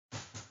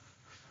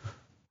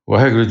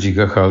Waheguru Ji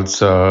Ka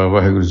Khalsa,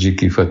 Waheguru Ji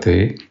Ki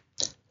Fateh.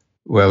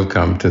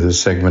 Welcome to the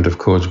segment of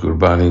Coach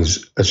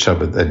Gurbani's A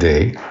Sabad a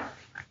Day.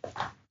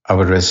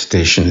 Our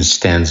recitation is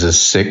stanza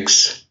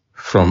 6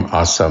 from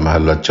Asa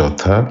Mahalla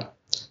Chautha,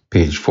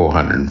 page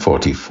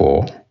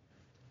 444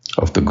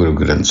 of the Guru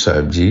Granth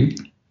Sahib Ji.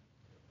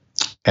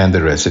 And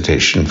the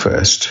recitation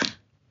first.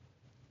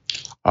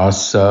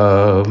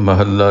 Asa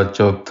Mahalla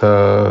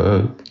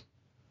Chautha.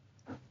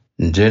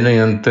 Jin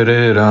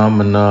Antare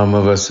Raam Naam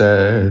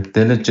Vasai,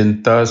 Tin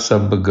Chinta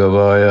Sab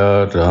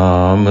Gavaya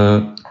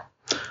Raam.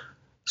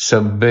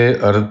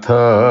 Sabbe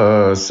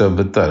Artha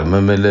Sab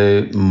Dharma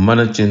Mile,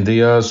 Man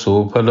Chindiya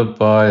So Phal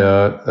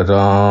Paya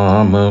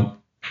Raam.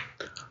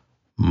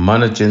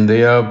 Man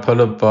Chindiya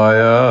Phal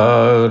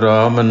Paya,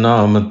 Raam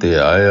Naam Te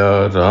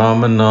Aaya,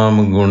 Raam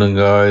Naam Gun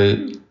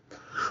Gaye.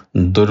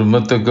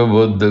 Durmat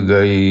Kabud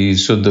Gai,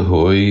 Sudh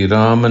Hoi,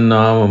 Raam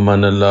Naam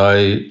Man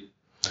Lai.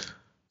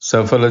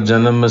 सफल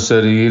जन्म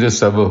शरीर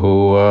सब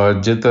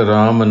होआ जित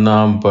राम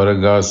नाम पर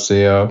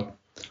गास्या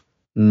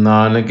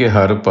नानक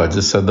हर भज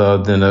सदा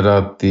दिन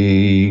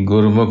राति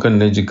गुरमुख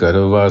निज कर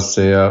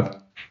वास्या.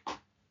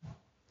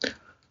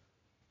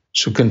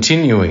 So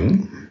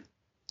continuing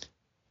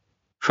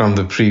from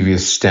the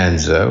previous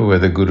stanza where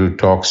the Guru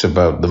talks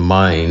about the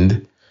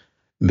mind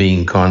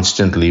being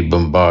constantly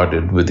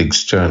bombarded with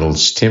external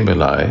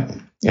stimuli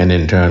and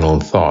internal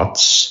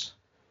thoughts,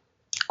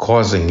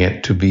 causing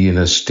it to be in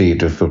a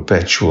state of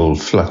perpetual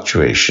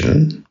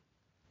fluctuation,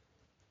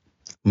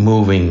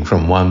 moving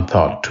from one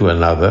thought to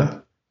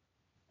another,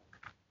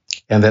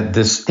 and that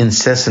this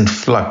incessant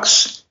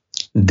flux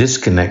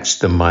disconnects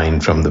the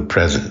mind from the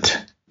present.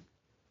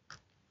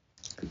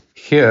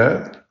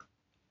 Here,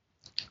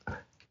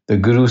 the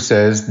Guru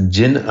says,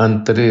 Jin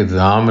Antare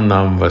Raam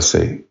Naam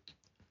Vasai,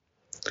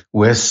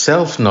 where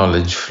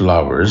self-knowledge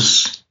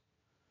flowers,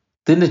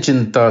 Tin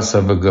Chinta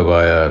Sab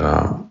Gavaya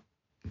Raam.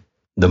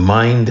 The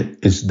mind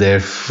is there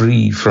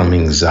free from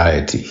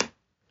anxiety.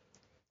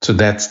 So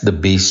that's the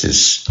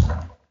basis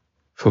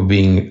for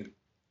being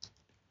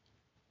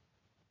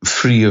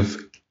free of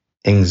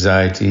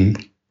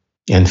anxiety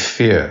and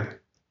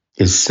fear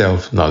is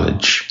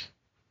self-knowledge.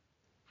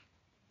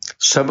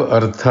 Sab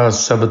artha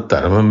sab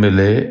dharma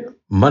mile,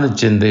 man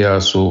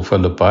chindaya so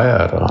phal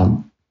paya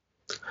Raam.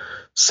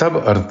 Sab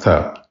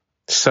artha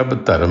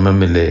sab dharma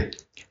mile.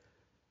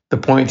 The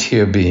point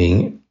here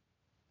being,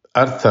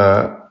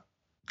 artha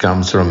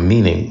comes from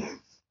meaning,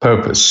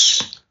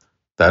 purpose.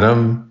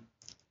 Dharam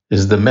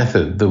is the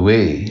method, the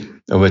way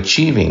of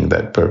achieving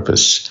that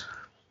purpose,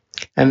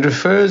 and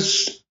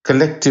refers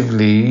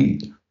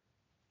collectively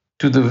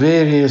to the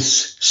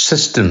various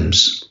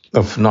systems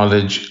of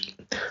knowledge,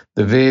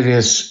 the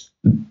various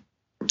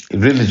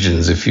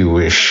religions, if you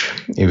wish,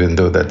 even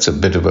though that's a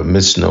bit of a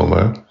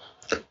misnomer,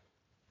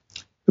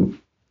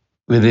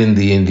 within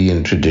the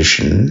Indian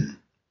tradition.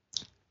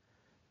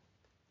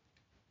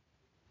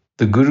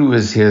 The Guru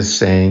is here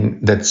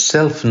saying that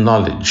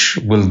self-knowledge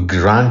will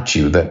grant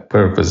you that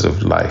purpose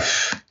of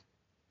life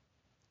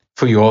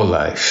for your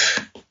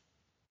life.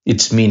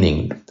 Its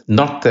meaning,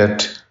 not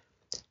that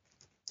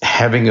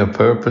having a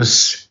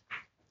purpose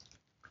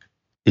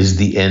is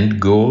the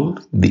end goal.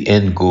 The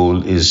end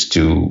goal is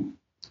to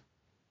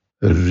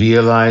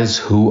realize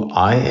who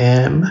I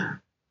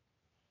am.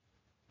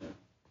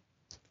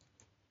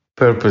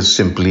 Purpose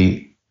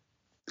simply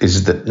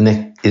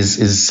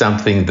is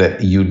something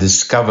that you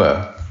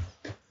discover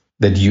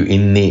that you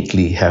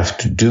innately have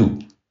to do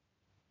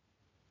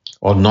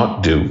or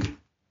not do.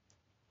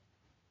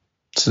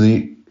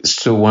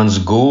 So one's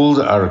goals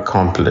are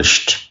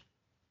accomplished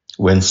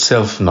when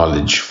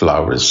self-knowledge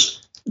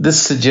flowers.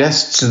 This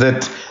suggests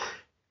that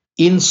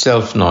in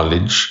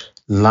self-knowledge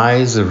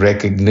lies a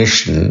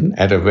recognition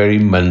at a very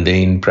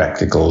mundane,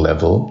 practical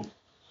level,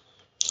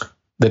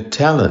 the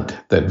talent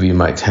that we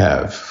might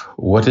have.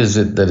 What is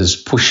it that is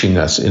pushing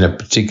us in a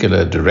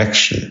particular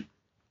direction?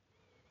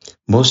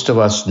 Most of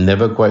us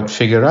never quite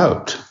figure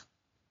out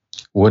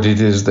what it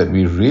is that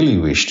we really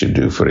wish to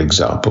do, for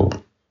example.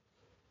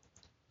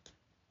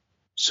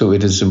 So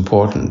it is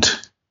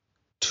important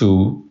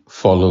to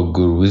follow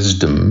Guru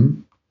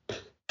wisdom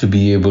to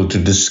be able to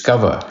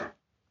discover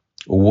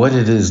what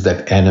it is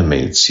that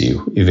animates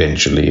you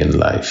eventually in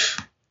life.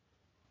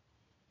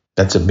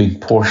 That's a big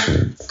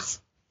portion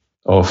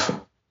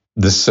of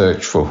the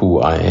search for who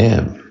I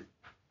am.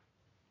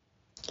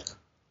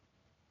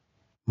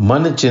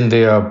 Man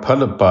chindaya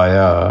phal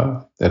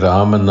paya,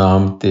 Raam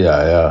Naam Te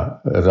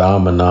Aaya,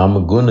 Raam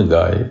Naam Gun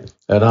Gaye.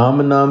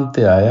 Raam Naam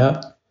Te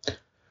Aaya.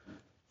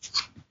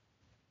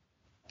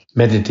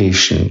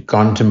 Meditation,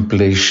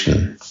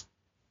 contemplation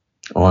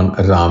on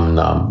Raam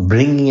Naam,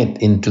 bringing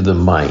it into the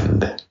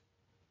mind.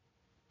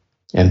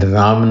 And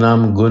Raam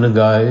Naam Gun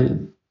Gaye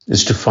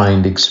is to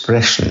find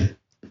expression.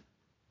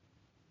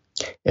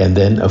 And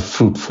then a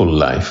fruitful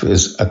life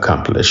is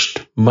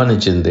accomplished. Man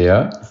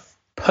chindaya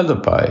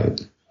phal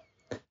paya.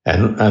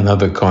 And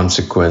another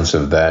consequence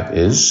of that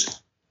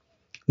is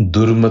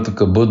durmat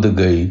kabud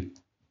gai,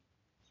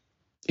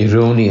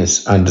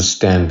 erroneous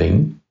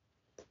understanding,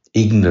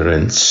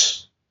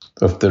 ignorance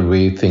of the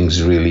way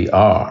things really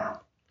are.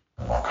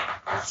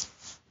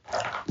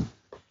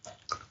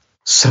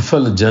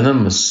 Safal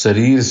janam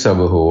sarir sab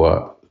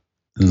hoa.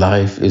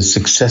 Life is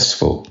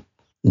successful.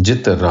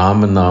 Jit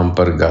Raam Naam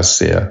par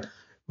gasya,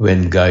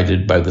 when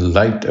guided by the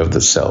light of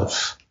the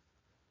self.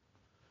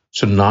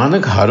 So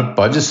Nanak har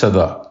paj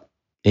sada,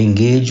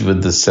 engage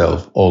with the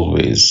self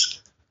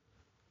always.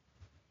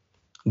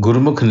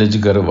 Gurmukh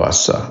nij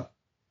garvasa.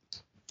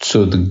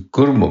 So the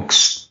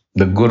Gurmukh,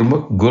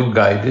 Gur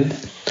guided,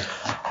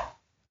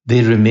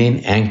 they remain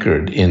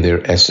anchored in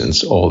their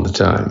essence all the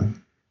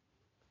time,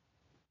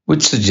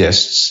 which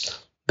suggests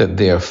that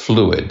they are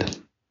fluid,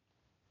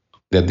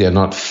 that they are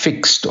not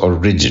fixed or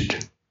rigid.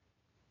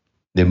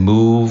 They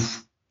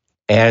move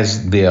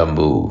as they are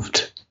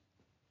moved.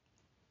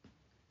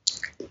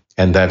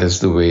 And that is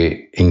the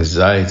way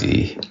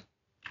anxiety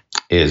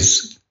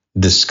is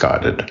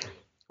discarded.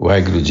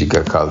 Vaheguru Ji Ka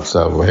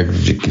Khalsa,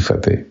 Vaheguru Ji Ki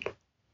Fateh.